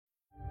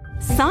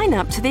Sign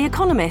up to The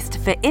Economist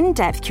for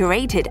in-depth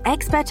curated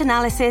expert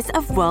analysis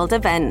of world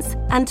events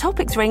and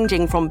topics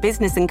ranging from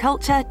business and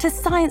culture to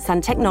science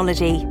and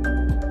technology.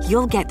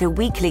 You'll get the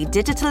weekly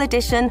digital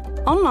edition,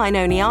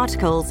 online-only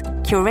articles,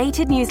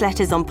 curated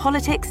newsletters on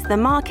politics, the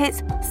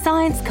markets,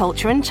 science,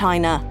 culture and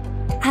China,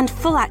 and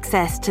full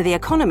access to The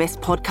Economist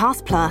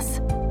Podcast Plus.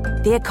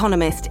 The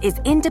Economist is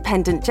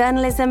independent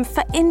journalism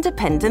for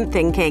independent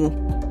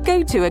thinking.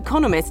 Go to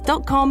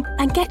economist.com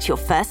and get your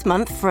first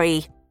month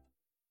free.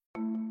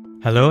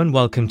 Hello and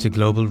welcome to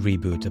Global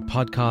Reboot, a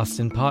podcast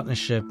in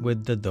partnership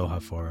with the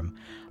Doha Forum.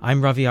 I'm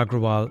Ravi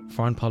Agrawal,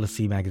 Foreign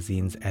Policy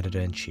Magazine's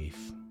Editor-in-Chief.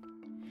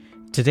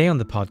 Today on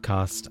the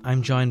podcast,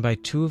 I'm joined by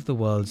two of the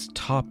world's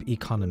top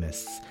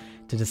economists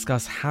to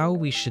discuss how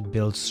we should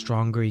build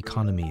stronger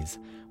economies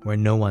where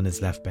no one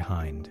is left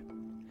behind.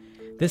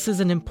 This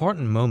is an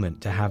important moment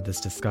to have this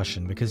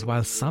discussion because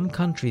while some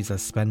countries are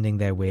spending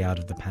their way out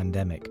of the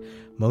pandemic,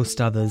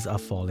 most others are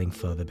falling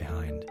further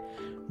behind.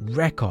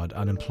 Record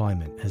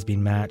unemployment has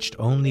been matched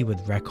only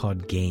with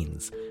record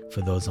gains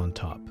for those on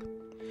top.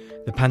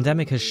 The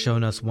pandemic has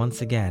shown us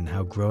once again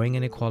how growing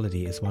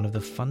inequality is one of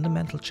the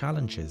fundamental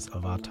challenges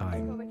of our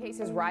time. COVID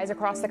cases rise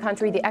across the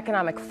country. The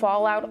economic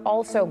fallout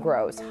also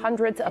grows.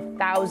 Hundreds of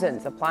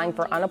thousands applying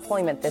for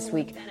unemployment this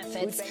week.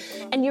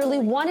 And nearly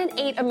 1 in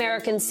 8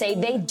 Americans say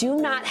they do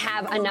not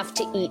have enough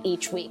to eat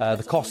each week.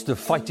 The cost of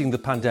fighting the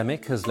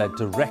pandemic has led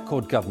to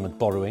record government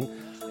borrowing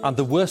and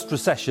the worst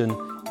recession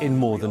in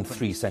more than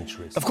 3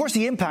 centuries. Of course,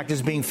 the impact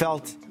is being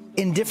felt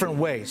in different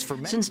ways.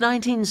 Since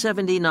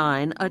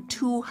 1979, a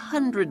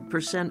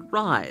 200%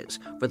 rise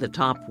for the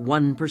top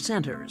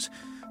 1%ers.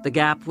 The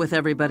gap with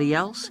everybody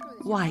else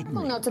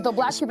widening. Note that the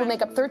black people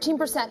make up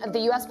 13% of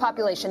the U.S.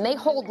 population. They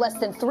hold less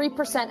than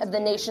 3% of the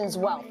nation's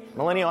wealth.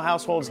 Millennial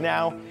households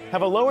now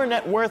have a lower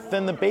net worth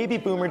than the baby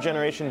boomer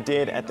generation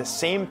did at the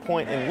same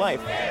point in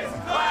life. It's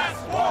class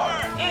war!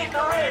 Eat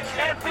the rich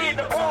and feed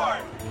the poor!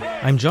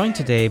 I'm joined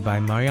today by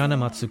Mariana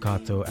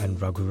Mazzucato and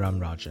Raghuram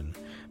Rajan.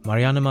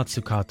 Mariana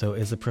Mazzucato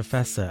is a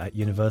professor at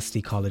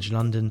University College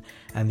London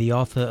and the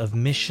author of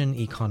Mission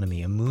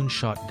Economy, a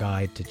moonshot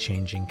guide to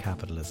changing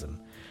capitalism.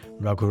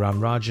 Raghuram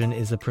Rajan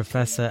is a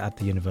professor at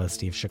the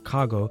University of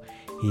Chicago.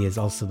 He is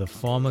also the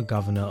former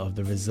governor of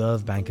the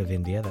Reserve Bank of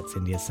India, that's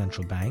India's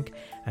central bank,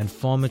 and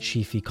former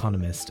chief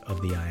economist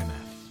of the IMF.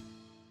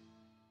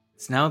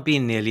 It's now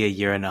been nearly a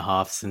year and a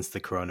half since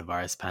the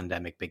coronavirus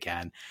pandemic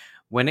began.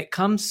 When it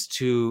comes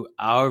to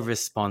our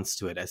response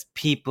to it as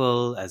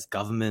people, as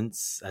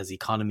governments, as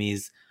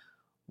economies,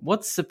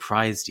 what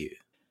surprised you?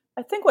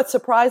 I think what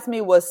surprised me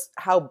was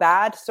how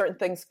bad certain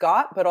things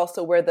got, but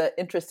also where the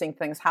interesting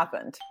things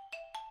happened.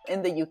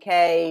 In the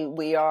UK,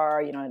 we are,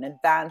 an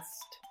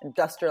advanced,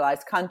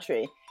 industrialized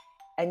country.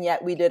 And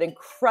yet we did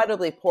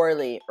incredibly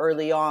poorly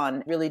early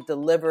on, really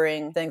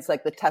delivering things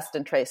like the test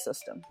and trace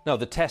system. Now,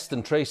 the test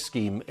and trace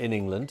scheme in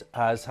England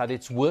has had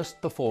its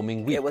worst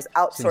performing week. It was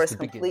outsourced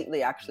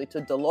completely, actually,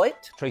 to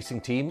Deloitte.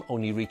 Tracing team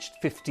only reached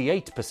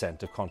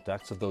 58% of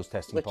contacts of those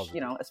testing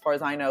positive. Which, as far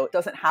as I know,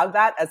 doesn't have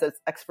that as its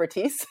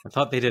expertise. I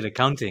thought they did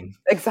accounting.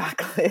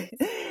 Exactly.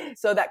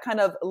 So that kind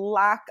of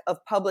lack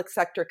of public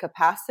sector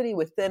capacity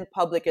within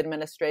public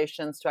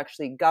administrations to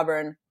actually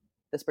govern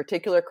this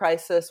particular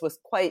crisis was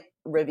quite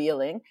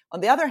revealing. On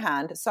the other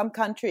hand, some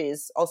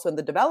countries, also in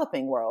the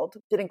developing world,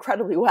 did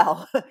incredibly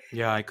well.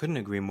 Yeah, I couldn't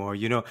agree more.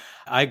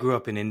 I grew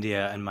up in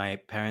India and my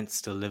parents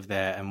still live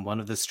there. And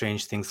one of the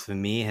strange things for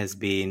me has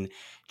been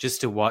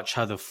just to watch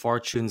how the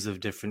fortunes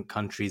of different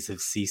countries have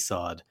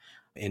seesawed.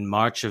 In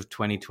March of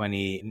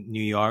 2020,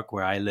 New York,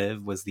 where I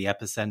live, was the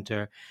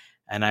epicenter.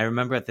 And I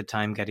remember at the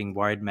time getting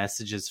worried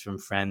messages from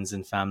friends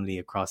and family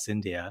across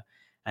India.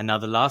 And now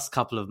the last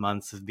couple of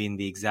months have been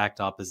the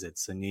exact opposite.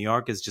 So New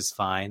York is just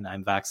fine.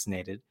 I'm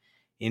vaccinated.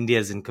 India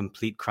is in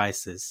complete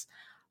crisis.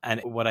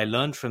 And what I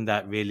learned from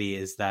that really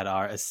is that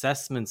our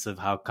assessments of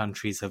how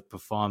countries have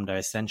performed are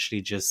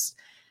essentially just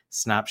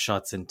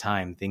snapshots in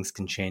time. Things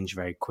can change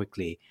very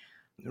quickly.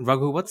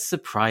 Raghu, what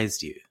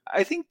surprised you?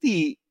 I think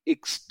the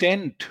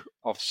extent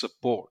of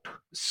support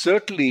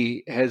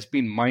certainly has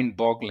been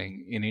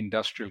mind-boggling in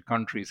industrial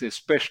countries,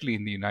 especially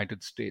in the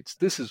United States.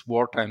 This is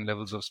wartime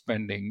levels of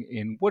spending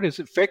in what is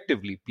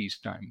effectively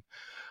peacetime.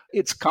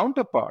 Its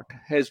counterpart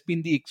has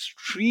been the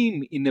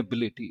extreme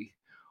inability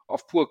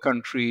of poor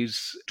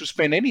countries to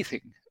spend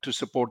anything to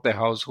support their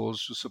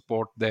households, to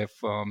support their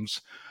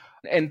firms.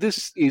 And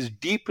this is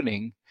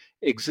deepening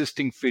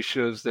existing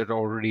fissures that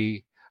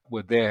already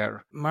were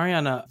there.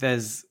 Mariana,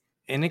 there's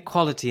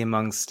inequality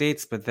among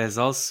states, but there's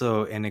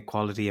also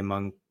inequality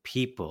among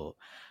people.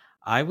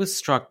 I was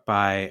struck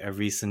by a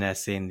recent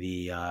essay in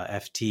the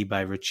FT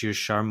by Ruchir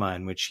Sharma,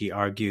 in which he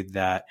argued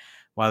that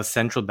while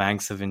central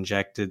banks have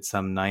injected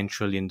some $9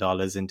 trillion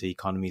into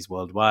economies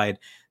worldwide,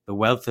 the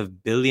wealth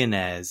of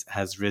billionaires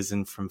has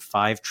risen from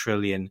 5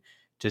 trillion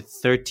to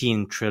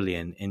 13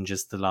 trillion in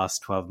just the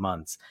last 12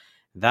 months.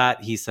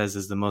 That, he says,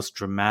 is the most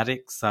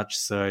dramatic such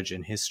surge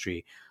in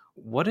history.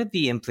 What are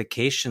the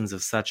implications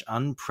of such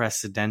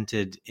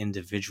unprecedented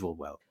individual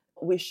wealth?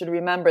 We should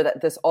remember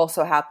that this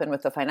also happened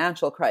with the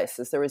financial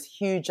crisis. There was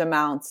huge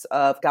amounts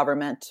of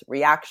government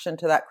reaction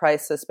to that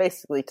crisis,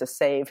 basically to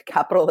save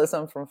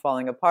capitalism from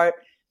falling apart.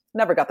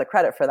 Never got the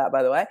credit for that,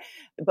 by the way.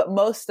 But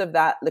most of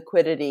that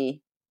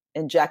liquidity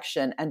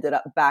injection ended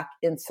up back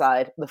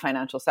inside the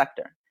financial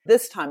sector.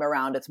 This time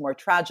around, it's more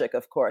tragic,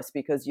 of course,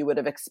 because you would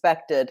have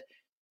expected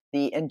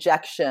the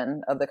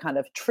injection of the kind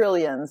of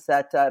trillions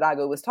that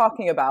Raghu was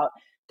talking about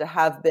to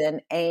have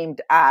been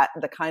aimed at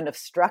the kind of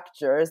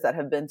structures that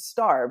have been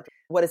starved.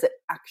 What does it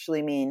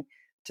actually mean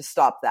to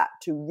stop that,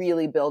 to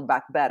really build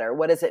back better?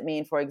 What does it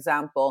mean, for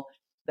example,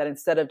 that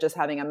instead of just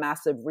having a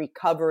massive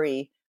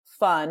recovery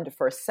fund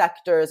for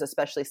sectors,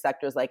 especially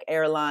sectors like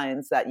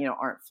airlines that,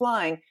 aren't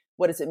flying,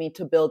 what does it mean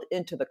to build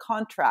into the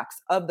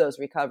contracts of those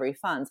recovery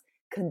funds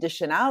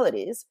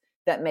conditionalities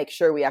that make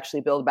sure we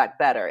actually build back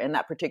better? In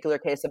that particular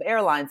case of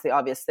airlines, the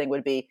obvious thing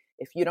would be,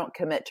 if you don't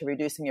commit to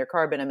reducing your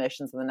carbon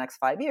emissions in the next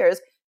 5 years,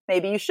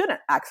 maybe you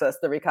shouldn't access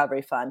the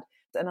recovery fund.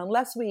 And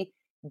unless we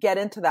get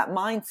into that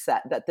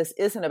mindset that this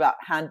isn't about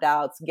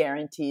handouts,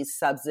 guarantees,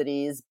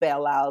 subsidies,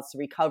 bailouts,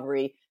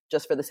 recovery,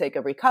 just for the sake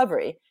of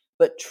recovery,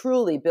 but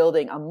truly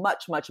building a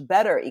much, much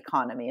better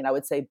economy, and I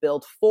would say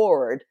build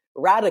forward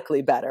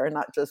radically better,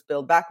 not just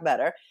build back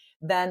better,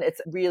 then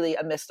it's really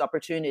a missed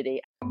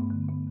opportunity.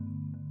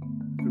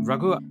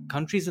 Raghu,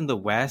 countries in the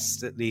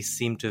West at least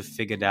seem to have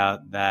figured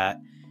out that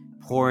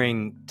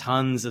pouring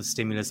tons of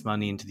stimulus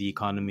money into the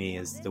economy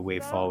is the way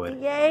forward.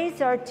 The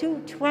yeas are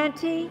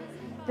 220,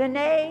 the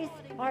nays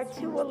are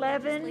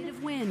 211.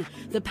 Legislative win,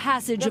 the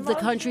passage of the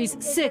country's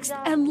sixth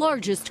and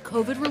largest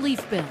COVID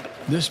relief bill.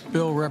 This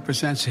bill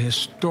represents a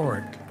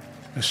historic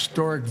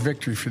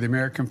victory for the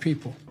American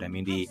people. I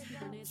mean, the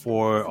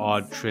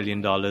 $4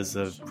 trillion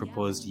of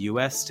proposed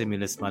U.S.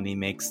 stimulus money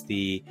makes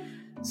the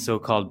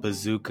so-called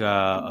bazooka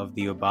of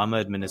the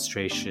Obama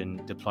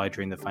administration deployed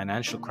during the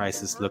financial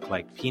crisis look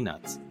like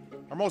peanuts.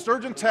 Our most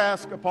urgent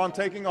task upon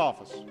taking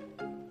office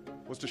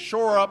was to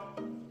shore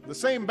up the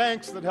same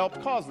banks that helped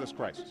cause this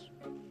crisis.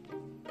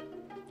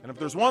 And if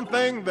there's one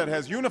thing that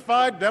has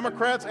unified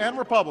Democrats and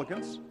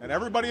Republicans, and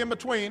everybody in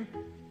between,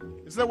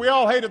 it's that we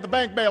all hated the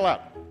bank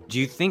bailout. Do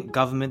you think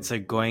governments are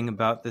going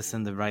about this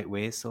in the right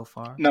way so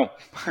far? No.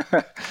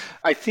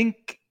 I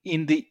think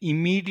in the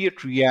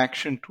immediate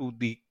reaction to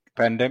the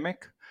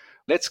pandemic,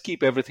 let's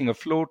keep everything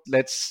afloat,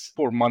 let's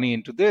pour money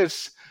into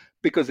this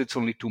because it's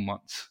only 2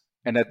 months.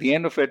 And at the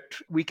end of it,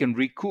 we can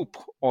recoup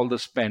all the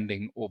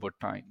spending over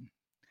time.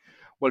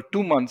 Well,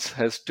 2 months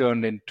has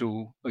turned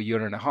into a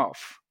year and a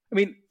half. I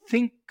mean,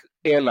 think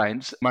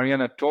airlines.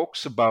 Mariana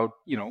talks about,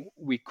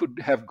 we could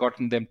have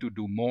gotten them to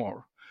do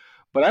more.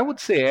 But I would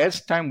say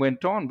as time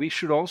went on, we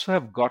should also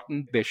have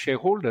gotten their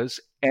shareholders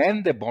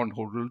and their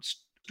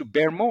bondholders to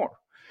bear more.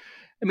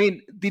 I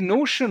mean, the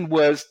notion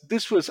was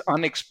this was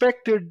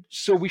unexpected,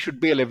 so we should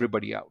bail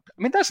everybody out.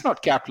 I mean, that's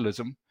not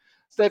capitalism.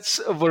 That's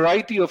a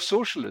variety of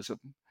socialism.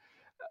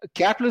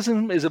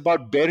 Capitalism is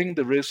about bearing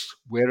the risks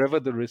wherever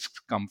the risks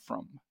come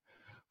from.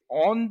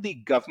 On the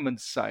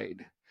government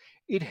side,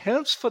 it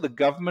helps for the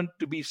government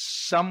to be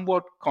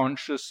somewhat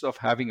conscious of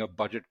having a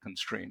budget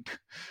constraint,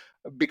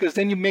 because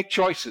then you make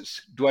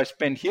choices. Do I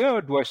spend here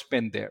or do I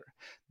spend there?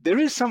 There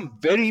is some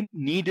very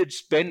needed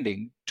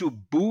spending to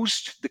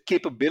boost the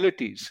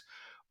capabilities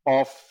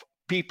of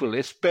people,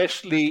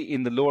 especially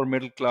in the lower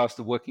middle class,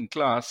 the working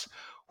class,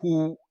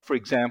 who, for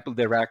example,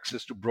 their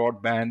access to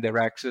broadband, their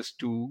access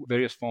to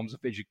various forms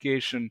of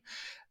education,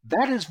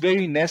 that is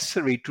very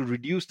necessary to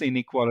reduce the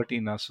inequality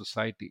in our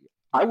society.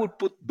 I would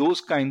put those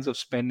kinds of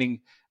spending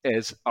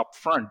as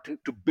upfront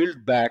to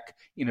build back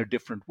in a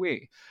different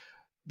way.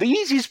 The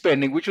easy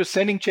spending, which was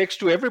sending checks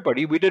to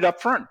everybody, we did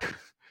upfront.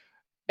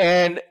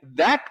 And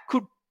that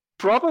could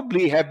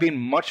probably have been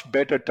much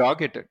better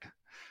targeted.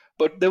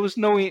 But there was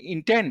no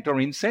intent or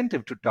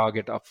incentive to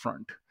target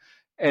upfront.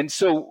 And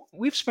so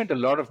we've spent a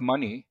lot of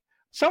money.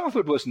 Some of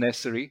it was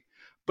necessary,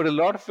 but a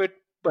lot of it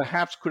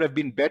perhaps could have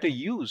been better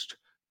used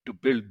to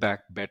build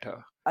back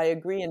better. I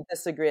agree and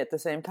disagree at the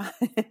same time.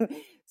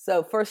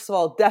 So first of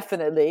all,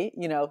 definitely,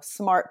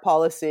 smart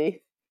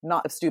policy,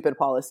 not stupid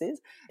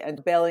policies,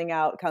 and bailing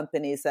out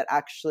companies that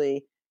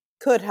actually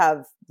could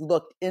have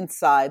looked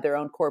inside their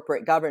own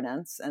corporate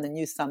governance and then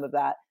used some of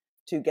that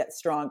to get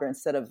stronger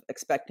instead of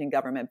expecting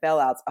government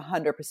bailouts.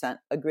 100%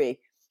 agree.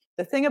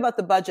 The thing about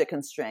the budget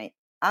constraint,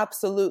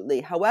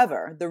 absolutely.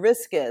 However, the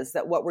risk is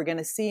that what we're going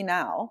to see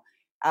now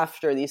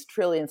after these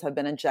trillions have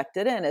been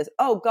injected in is,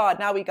 oh God,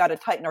 now we got to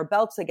tighten our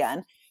belts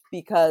again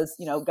because,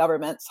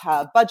 governments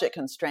have budget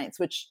constraints,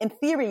 which in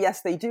theory,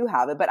 yes, they do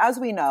have it. But as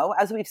we know,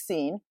 as we've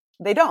seen,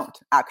 they don't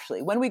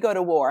actually. When we go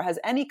to war, has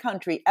any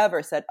country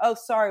ever said, oh,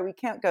 sorry, we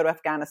can't go to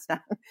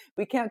Afghanistan.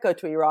 We can't go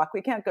to Iraq.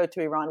 We can't go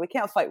to Iran. We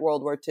can't fight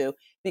World War II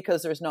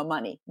because there's no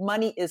money.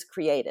 Money is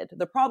created.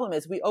 The problem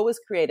is we always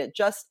create it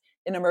just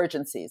in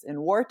emergencies,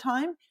 in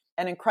wartime,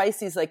 and in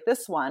crises like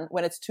this one,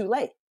 when it's too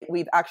late.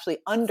 We've actually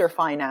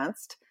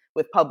underfinanced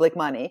with public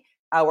money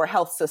our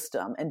health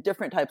system and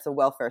different types of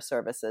welfare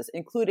services,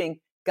 including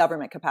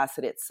government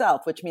capacity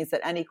itself, which means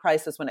that any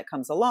crisis when it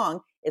comes along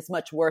is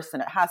much worse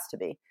than it has to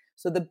be.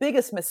 So the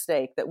biggest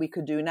mistake that we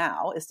could do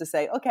now is to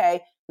say,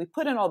 okay, we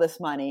put in all this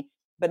money,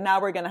 but now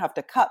we're going to have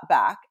to cut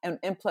back and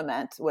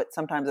implement what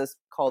sometimes is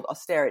called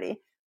austerity.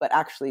 But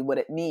actually what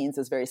it means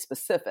is very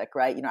specific,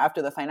 right?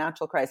 After the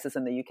financial crisis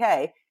in the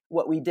UK,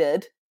 what we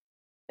did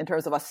in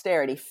terms of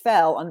austerity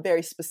fell on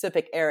very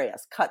specific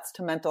areas: cuts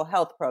to mental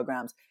health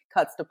programs,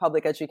 cuts to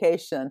public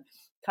education,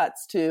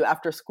 cuts to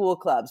after school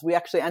clubs. We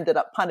actually ended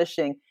up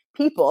punishing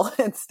people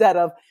instead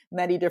of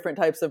many different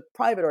types of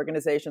private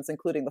organizations,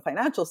 including the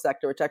financial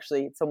sector, which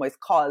actually in some ways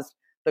caused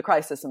the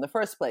crisis in the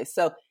first place.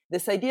 So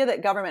this idea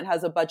that government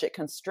has a budget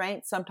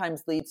constraint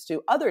sometimes leads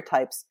to other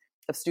types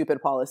of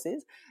stupid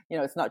policies.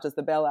 It's not just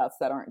the bailouts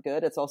that aren't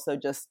good. It's also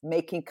just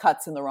making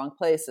cuts in the wrong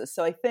places.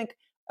 So I think,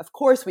 of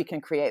course, we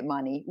can create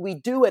money. We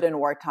do it in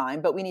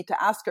wartime, but we need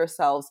to ask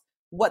ourselves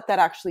what that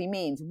actually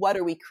means. What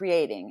are we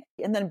creating?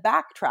 And then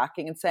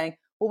backtracking and saying,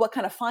 well, what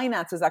kind of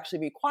finance is actually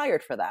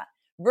required for that?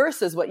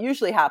 Versus what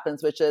usually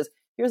happens, which is,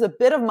 here's a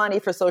bit of money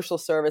for social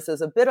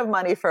services, a bit of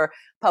money for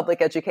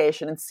public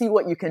education, and see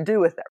what you can do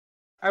with it.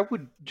 I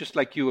would just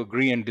like you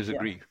agree and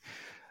disagree. Yeah.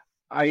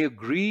 I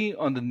agree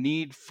on the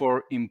need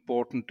for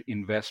important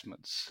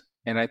investments,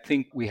 and I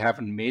think we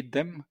haven't made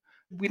them.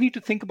 We need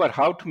to think about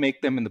how to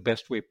make them in the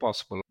best way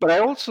possible. But I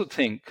also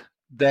think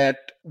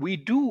that we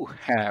do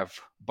have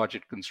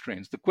budget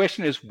constraints. The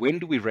question is, when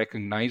do we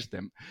recognize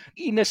them?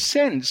 In a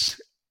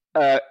sense,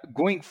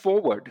 going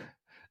forward,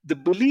 the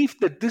belief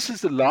that this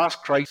is the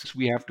last crisis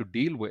we have to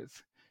deal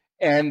with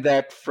and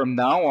that from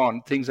now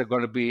on things are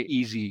going to be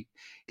easy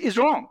is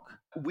wrong.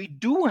 We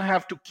do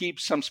have to keep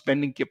some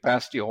spending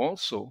capacity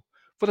also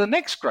for the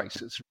next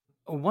crisis.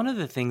 One of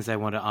the things I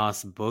want to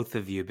ask both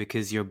of you,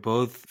 because you're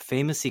both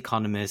famous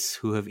economists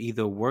who have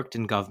either worked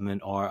in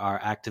government or are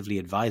actively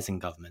advising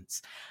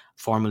governments,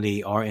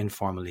 formally or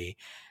informally.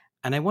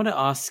 And I want to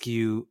ask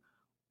you,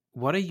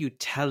 what are you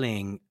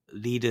telling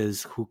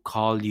leaders who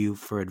call you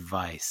for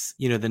advice?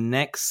 The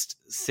next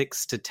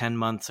 6 to 10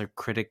 months are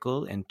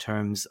critical in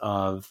terms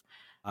of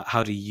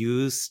how to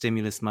use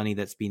stimulus money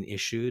that's been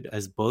issued.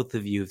 As both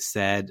of you have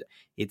said,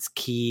 it's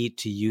key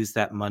to use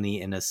that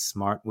money in a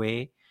smart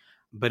way.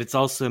 But it's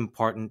also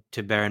important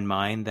to bear in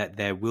mind that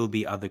there will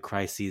be other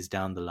crises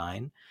down the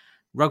line.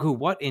 Raghu,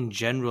 what in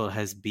general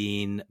has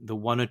been the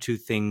one or two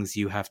things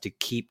you have to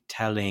keep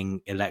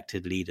telling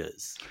elected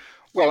leaders?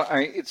 Well,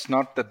 it's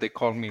not that they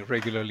call me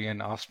regularly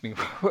and ask me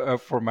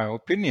for my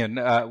opinion.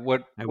 I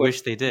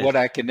wish they did. What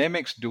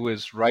academics do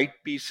is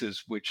write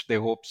pieces which they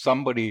hope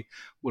somebody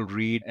will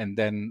read and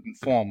then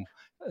inform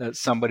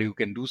somebody who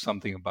can do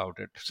something about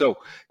it. So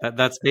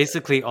that's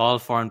basically all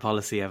foreign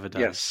policy ever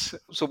does. Yes.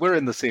 So we're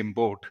in the same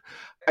boat.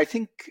 I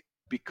think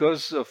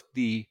because of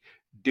the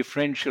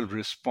differential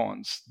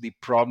response, the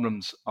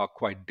problems are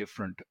quite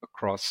different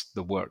across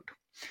the world.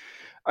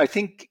 I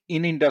think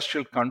in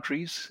industrial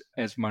countries,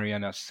 as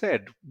Mariana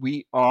said,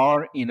 we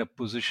are in a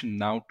position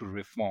now to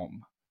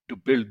reform, to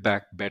build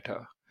back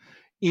better,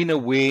 in a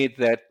way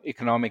that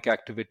economic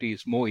activity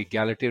is more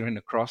egalitarian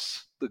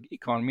across the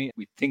economy.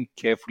 We think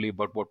carefully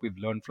about what we've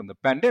learned from the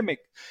pandemic,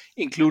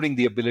 including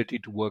the ability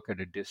to work at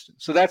a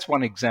distance. So that's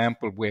one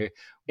example where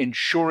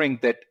ensuring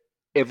that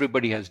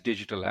everybody has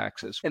digital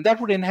access, and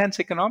that would enhance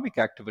economic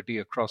activity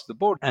across the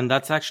board. And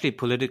that's actually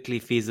politically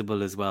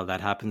feasible as well.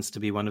 That happens to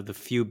be one of the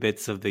few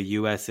bits of the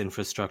US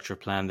infrastructure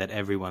plan that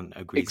everyone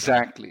agrees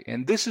Exactly. on.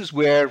 And this is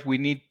where we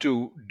need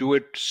to do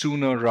it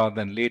sooner rather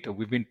than later.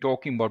 We've been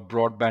talking about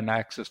broadband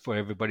access for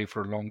everybody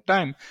for a long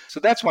time. So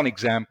that's one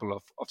example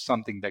of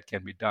something that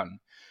can be done.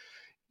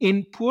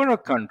 In poorer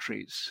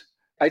countries,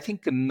 I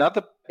think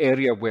another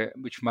area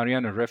which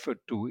Mariana referred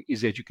to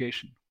is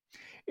education.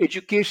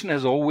 Education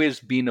has always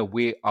been a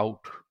way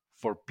out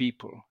for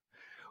people.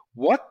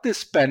 What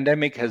this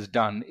pandemic has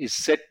done is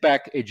set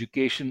back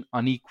education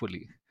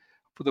unequally.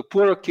 For the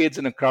poorer kids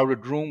in a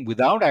crowded room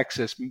without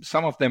access,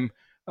 some of them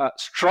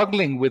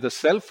struggling with a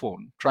cell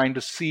phone, trying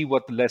to see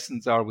what the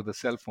lessons are with a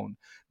cell phone,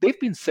 they've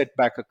been set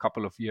back a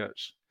couple of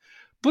years.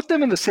 Put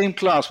them in the same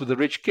class with the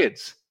rich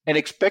kids and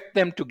expect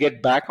them to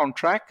get back on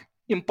track?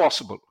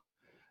 Impossible.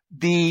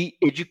 The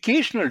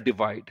educational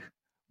divide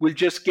will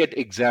just get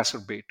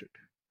exacerbated.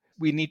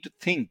 We need to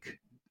think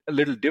a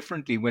little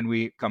differently when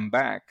we come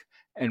back,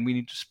 and we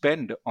need to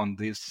spend on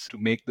this to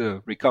make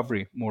the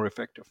recovery more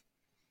effective.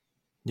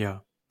 Yeah.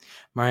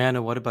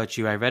 Mariana, what about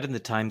you? I read in the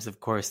Times, of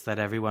course, that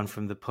everyone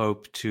from the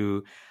Pope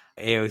to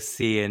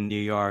AOC in New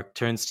York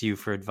turns to you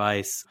for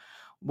advice.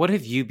 What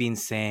have you been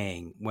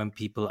saying when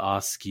people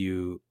ask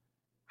you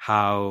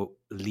how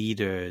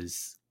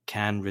leaders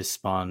can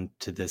respond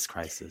to this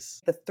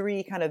crisis? The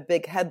three kind of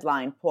big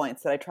headline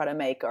points that I try to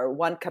make are: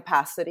 one,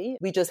 capacity.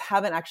 We just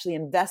haven't actually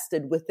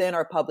invested within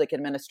our public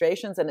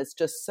administrations, and it's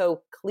just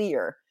so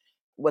clear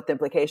what the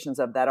implications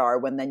of that are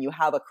when then you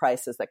have a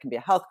crisis that can be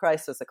a health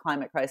crisis, a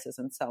climate crisis,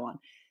 and so on.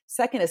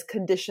 Second is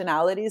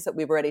conditionalities that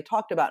we've already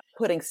talked about,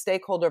 putting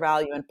stakeholder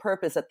value and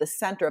purpose at the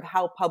center of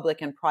how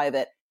public and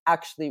private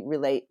actually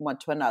relate one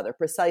to another,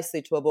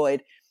 precisely to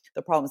avoid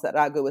the problems that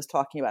Raghu was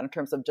talking about in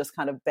terms of just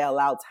kind of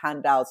bailouts,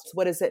 handouts.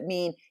 What does it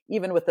mean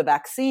even with the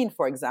vaccine,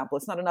 for example?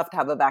 It's not enough to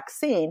have a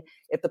vaccine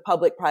if the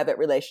public-private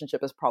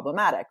relationship is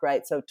problematic,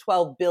 right? So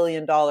 $12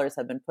 billion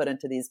have been put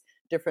into these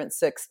different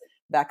 6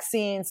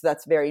 vaccines.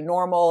 That's very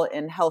normal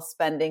in health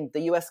spending.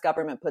 The US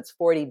government puts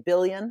 $40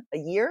 billion a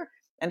year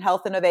in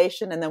health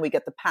innovation, and then we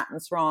get the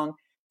patents wrong.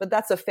 But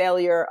that's a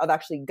failure of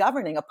actually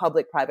governing a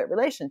public-private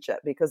relationship,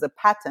 because a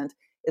patent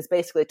is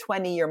basically a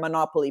 20-year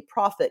monopoly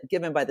profit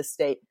given by the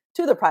state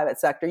to the private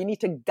sector. You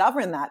need to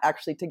govern that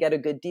actually to get a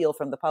good deal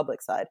from the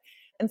public side.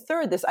 And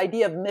third, this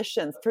idea of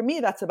missions, for me,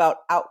 that's about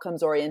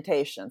outcomes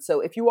orientation. So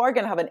if you are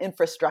going to have an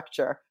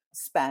infrastructure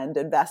spend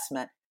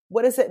investment,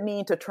 what does it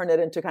mean to turn it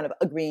into kind of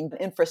a green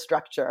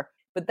infrastructure?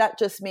 But that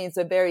just means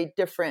a very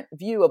different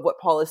view of what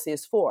policy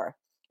is for.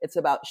 It's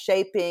about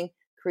shaping,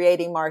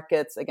 creating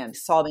markets, again,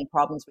 solving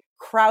problems,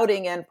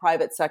 crowding in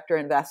private sector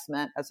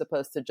investment as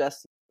opposed to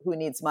just who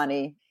needs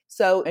money.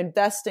 So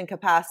invest in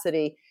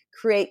capacity,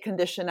 create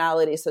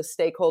conditionality, so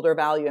stakeholder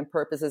value and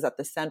purpose is at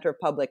the center of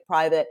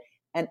public-private,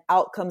 and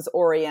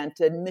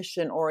outcomes-oriented,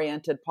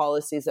 mission-oriented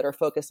policies that are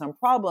focused on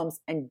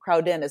problems and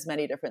crowd in as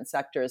many different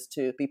sectors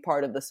to be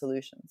part of the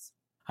solutions.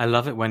 I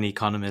love it when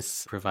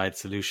economists provide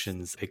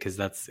solutions, because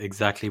that's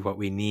exactly what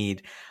we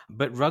need.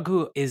 But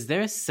Raghu, is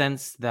there a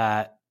sense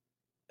that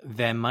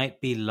there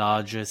might be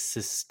larger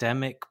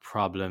systemic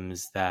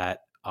problems that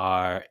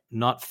are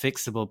not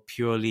fixable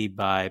purely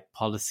by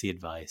policy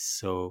advice?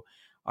 So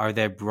are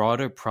there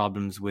broader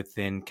problems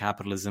within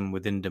capitalism,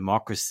 within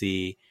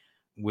democracy,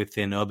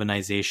 within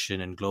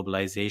urbanization and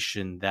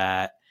globalization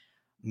that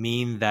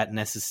mean that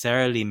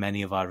necessarily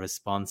many of our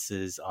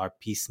responses are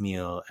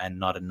piecemeal and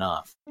not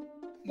enough?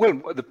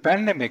 Well, the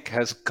pandemic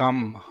has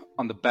come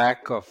on the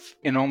back of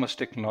enormous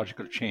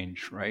technological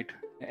change, right?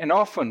 And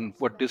often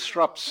what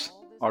disrupts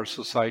our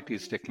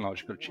society's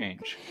technological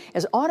change.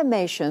 As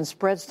automation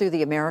spreads through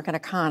the American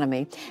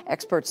economy,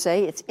 experts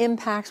say its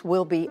impacts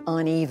will be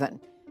uneven.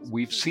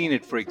 We've seen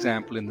it, for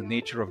example, in the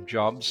nature of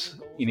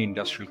jobs in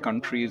industrial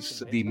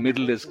countries. The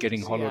middle is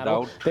getting hollowed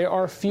out. There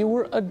are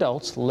fewer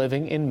adults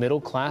living in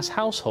middle-class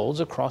households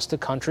across the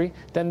country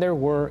than there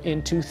were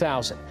in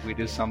 2000. It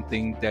is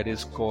something that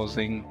is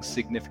causing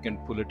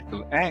significant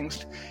political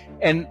angst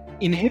and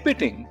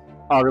inhibiting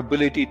our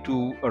ability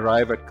to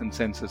arrive at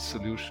consensus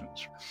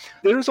solutions.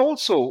 There is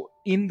also,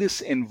 in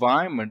this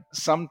environment,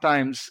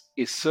 sometimes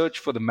a search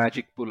for the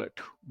magic bullet.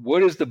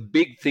 What is the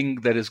big thing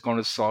that is going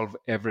to solve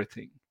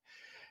everything?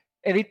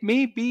 And it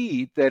may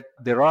be that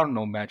there are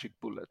no magic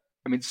bullets.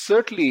 I mean,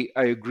 certainly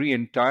I agree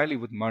entirely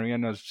with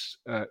Mariana's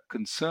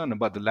concern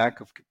about the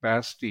lack of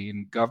capacity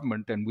in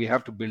government, and we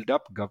have to build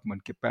up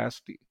government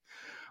capacity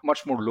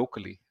much more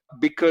locally,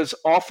 because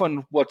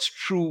often what's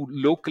true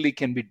locally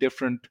can be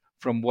different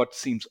from what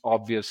seems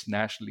obvious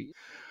nationally.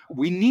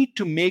 We need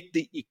to make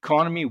the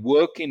economy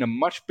work in a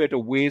much better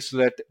way so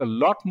that a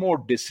lot more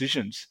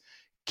decisions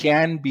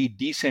can be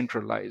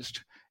decentralized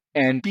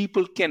and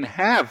people can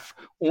have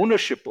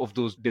ownership of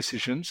those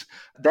decisions.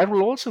 That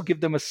will also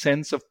give them a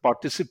sense of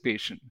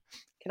participation.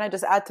 Can I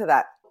just add to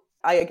that?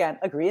 I, again,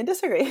 agree and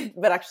disagree,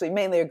 but actually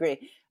mainly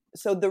agree.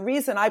 So the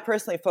reason I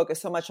personally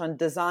focus so much on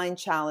design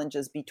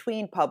challenges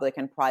between public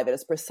and private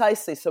is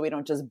precisely so we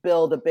don't just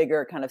build a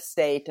bigger kind of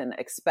state and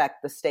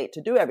expect the state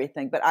to do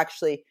everything, but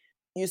actually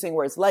using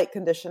words like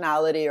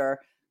conditionality or,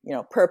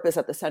 purpose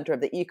at the center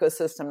of the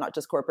ecosystem, not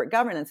just corporate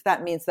governance.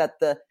 That means that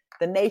the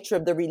nature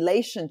of the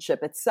relationship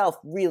itself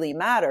really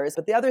matters.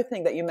 But the other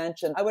thing that you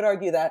mentioned, I would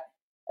argue that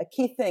a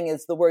key thing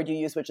is the word you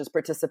use, which is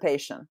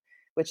participation,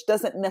 which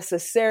doesn't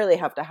necessarily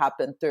have to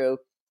happen through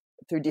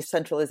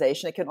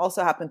decentralization. It can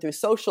also happen through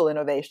social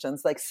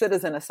innovations like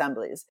citizen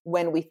assemblies.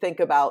 When we think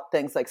about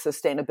things like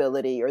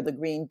sustainability or the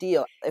Green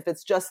Deal, if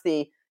it's just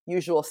the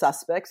usual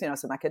suspects,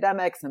 some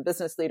academics, some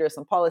business leaders,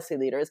 some policy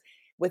leaders,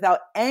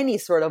 without any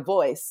sort of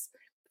voice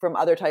from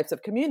other types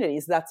of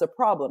communities, that's a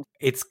problem.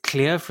 It's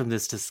clear from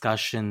this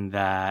discussion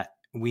that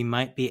we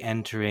might be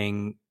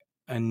entering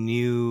a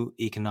new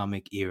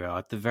economic era.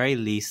 At the very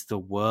least, the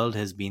world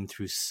has been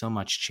through so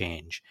much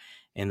change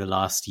in the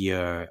last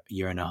year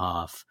and a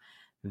half,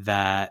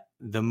 that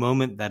the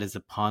moment that is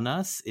upon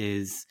us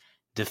is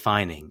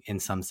defining, in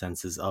some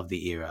senses, of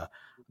the era.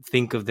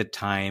 Think of the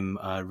time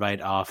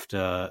right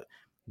after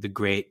the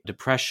Great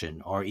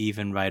Depression, or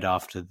even right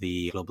after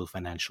the global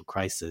financial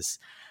crisis.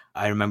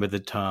 I remember the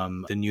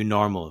term the new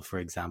normal, for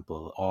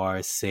example,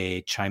 or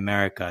say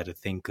Chimerica, to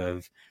think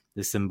of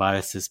the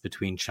symbiosis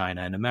between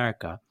China and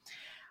America.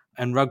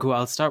 And Raghu,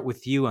 I'll start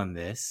with you on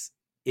this.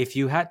 If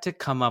you had to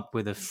come up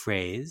with a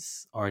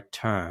phrase or a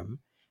term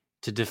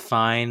to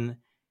define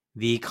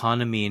the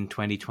economy in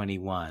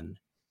 2021,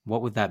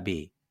 what would that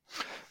be?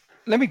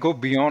 Let me go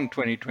beyond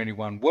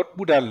 2021. What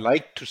would I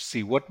like to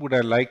see? What would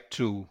I like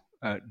to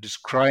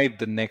describe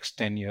the next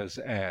 10 years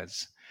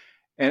as?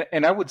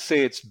 And I would say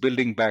it's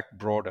building back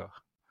broader.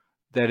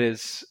 That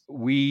is,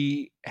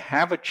 we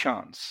have a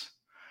chance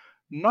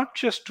not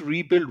just to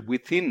rebuild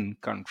within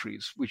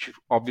countries, which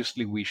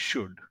obviously we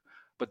should,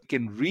 but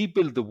can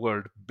rebuild the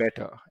world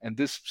better. And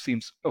this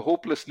seems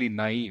hopelessly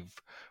naive,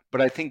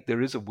 but I think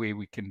there is a way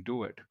we can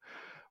do it,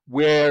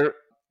 where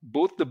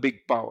both the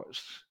big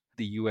powers,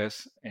 the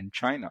US and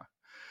China,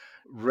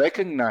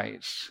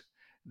 recognize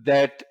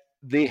that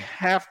they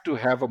have to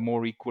have a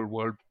more equal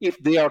world if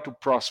they are to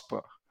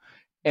prosper,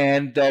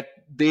 and that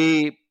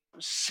they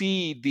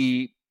see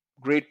the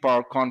great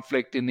power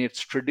conflict in its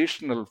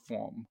traditional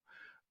form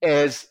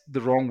as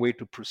the wrong way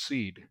to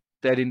proceed.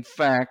 That in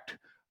fact,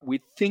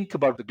 we think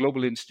about the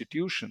global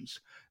institutions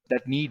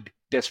that need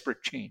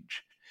desperate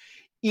change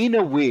in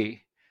a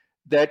way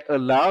that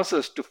allows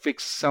us to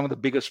fix some of the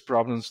biggest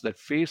problems that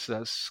face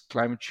us,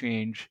 climate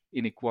change,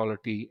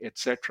 inequality,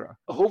 etc.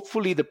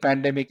 Hopefully, the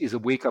pandemic is a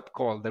wake-up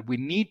call that we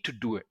need to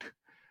do it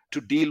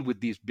to deal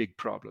with these big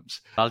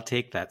problems. I'll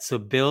take that. So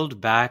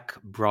build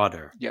back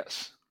broader.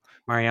 Yes.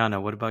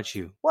 Mariana, what about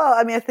you? Well,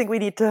 I think we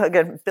need to,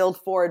 again, build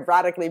forward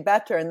radically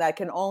better, and that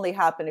can only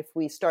happen if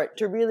we start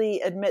to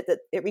really admit that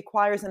it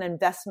requires an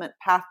investment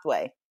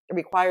pathway. It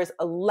requires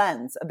a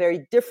lens, a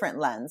very different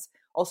lens,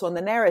 also in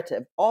the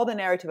narrative. All the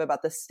narrative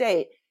about the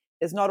state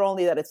is not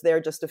only that it's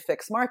there just to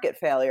fix market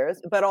failures,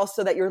 but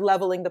also that you're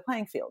leveling the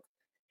playing field.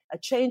 A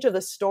change of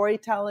the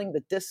storytelling,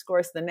 the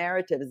discourse, the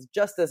narrative is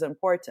just as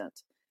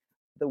important.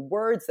 The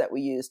words that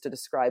we use to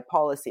describe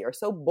policy are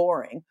so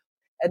boring.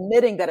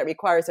 Admitting that it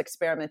requires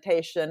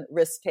experimentation,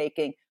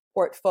 risk-taking,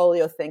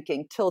 portfolio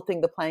thinking,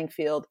 tilting the playing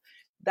field,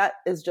 that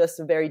is just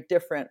a very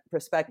different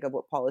perspective of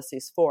what policy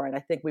is for. And I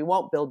think we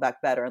won't build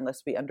back better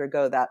unless we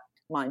undergo that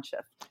mind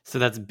shift. So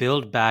that's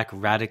build back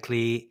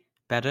radically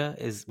better?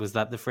 Was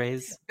that the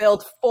phrase?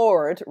 Build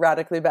forward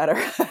radically better.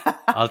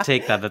 I'll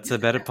take that. That's a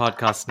better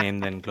podcast name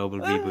than Global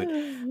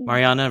Reboot.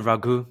 Mariana,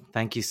 Raghu,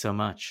 thank you so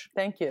much.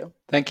 Thank you.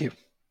 Thank you.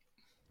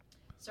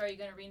 So are you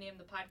going to rename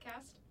the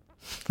podcast?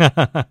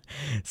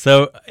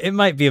 So it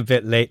might be a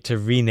bit late to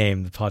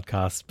rename the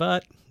podcast,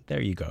 but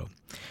there you go.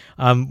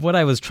 What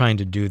I was trying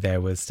to do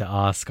there was to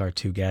ask our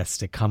two guests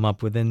to come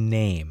up with a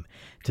name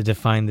to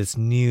define this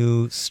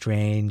new,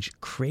 strange,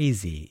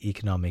 crazy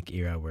economic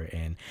era we're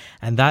in.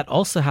 And that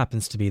also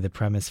happens to be the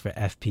premise for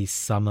FP's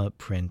summer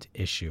print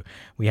issue.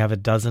 We have a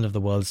dozen of the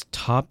world's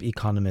top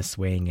economists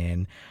weighing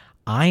in.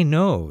 I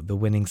know the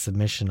winning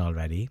submission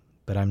already,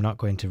 but I'm not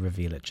going to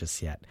reveal it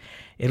just yet.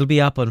 It'll be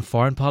up on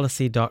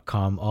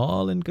foreignpolicy.com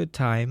all in good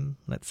time.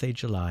 Let's say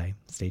July.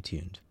 Stay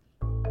tuned.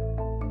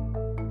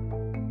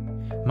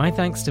 My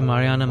thanks to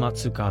Mariana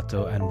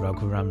Mazzucato and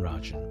Raghuram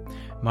Rajan.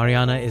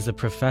 Mariana is a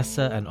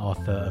professor and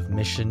author of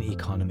Mission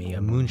Economy, a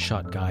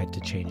moonshot guide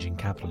to changing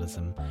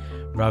capitalism.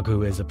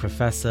 Raghu is a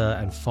professor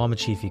and former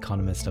chief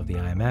economist of the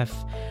IMF,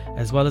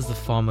 as well as the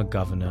former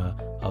governor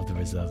of the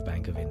Reserve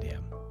Bank of India.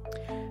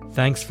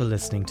 Thanks for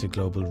listening to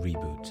Global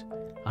Reboot.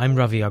 I'm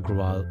Ravi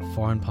Agrawal,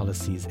 Foreign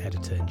Policy's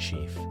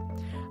editor-in-chief.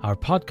 Our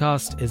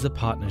podcast is a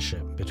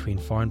partnership between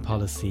Foreign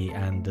Policy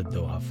and the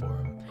Doha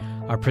Forum.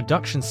 Our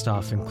production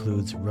staff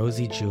includes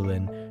Rosie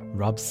Julin,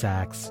 Rob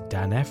Sachs,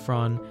 Dan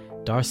Efron,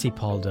 Darcy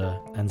Palder,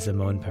 and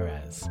Simone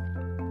Perez.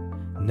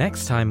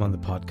 Next time on the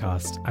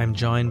podcast, I'm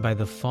joined by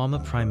the former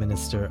Prime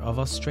Minister of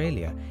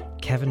Australia,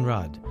 Kevin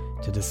Rudd,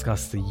 to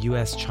discuss the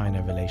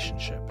US-China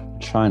relationship.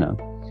 China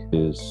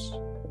is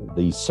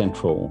the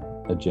central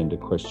agenda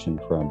question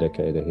for our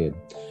decade ahead,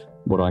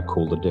 what I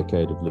call the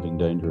decade of living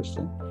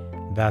dangerously.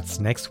 That's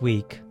next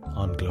week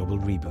on Global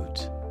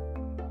Reboot.